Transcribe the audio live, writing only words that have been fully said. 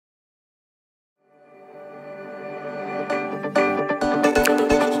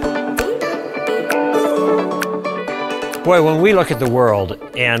Boy, when we look at the world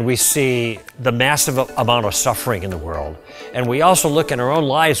and we see the massive amount of suffering in the world, and we also look in our own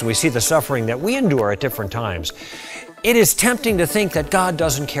lives and we see the suffering that we endure at different times, it is tempting to think that God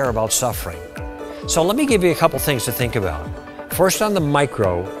doesn't care about suffering. So let me give you a couple things to think about. First on the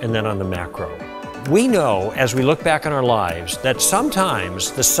micro and then on the macro. We know as we look back on our lives that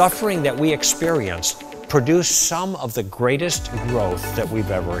sometimes the suffering that we experienced produced some of the greatest growth that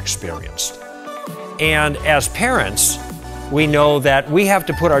we've ever experienced. And as parents, we know that we have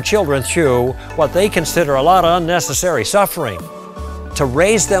to put our children through what they consider a lot of unnecessary suffering to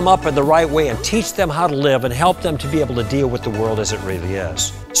raise them up in the right way and teach them how to live and help them to be able to deal with the world as it really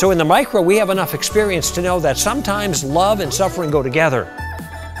is. So in the micro, we have enough experience to know that sometimes love and suffering go together,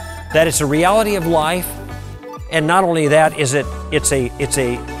 that it's a reality of life, and not only that, it's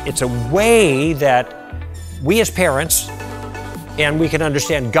a way that we as parents, and we can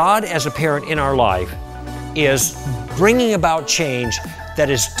understand God as a parent in our life, is bringing about change that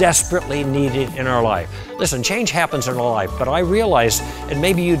is desperately needed in our life. Listen, change happens in our life, but I realize, and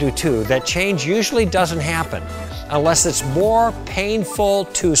maybe you do too, that change usually doesn't happen unless it's more painful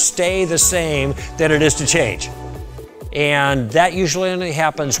to stay the same than it is to change. And that usually only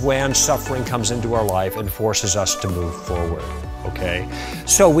happens when suffering comes into our life and forces us to move forward. Okay?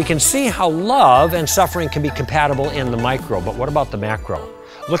 So we can see how love and suffering can be compatible in the micro, but what about the macro?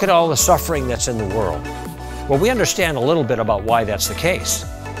 Look at all the suffering that's in the world. Well, we understand a little bit about why that's the case.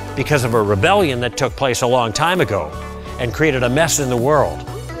 Because of a rebellion that took place a long time ago and created a mess in the world.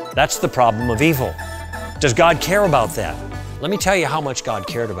 That's the problem of evil. Does God care about that? Let me tell you how much God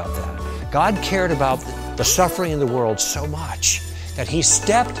cared about that. God cared about the suffering in the world so much that He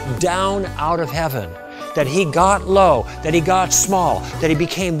stepped down out of heaven, that He got low, that He got small, that He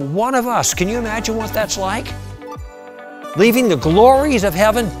became one of us. Can you imagine what that's like? Leaving the glories of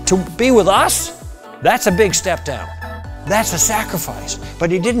heaven to be with us? That's a big step down. That's a sacrifice.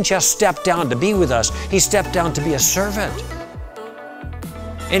 But He didn't just step down to be with us, He stepped down to be a servant.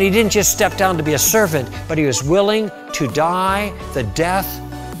 And He didn't just step down to be a servant, but He was willing to die the death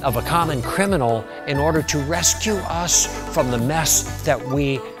of a common criminal in order to rescue us from the mess that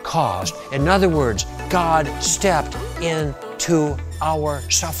we caused. In other words, God stepped into our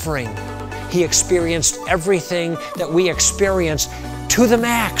suffering. He experienced everything that we experienced to the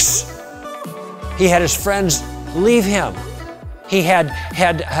max. He had His friends leave Him. He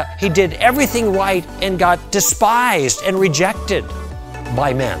did everything right and got despised and rejected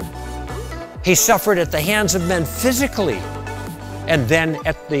by men. He suffered at the hands of men physically, and then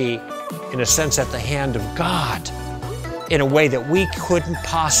in a sense, at the hand of God in a way that we couldn't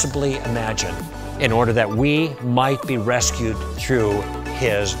possibly imagine, in order that we might be rescued through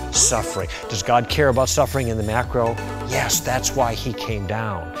His suffering. Does God care about suffering in the macro? Yes, that's why He came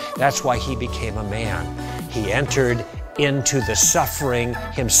down. That's why He became a man. He entered into the suffering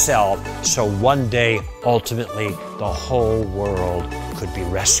Himself, so one day, ultimately, the whole world could be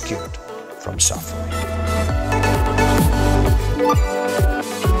rescued from suffering.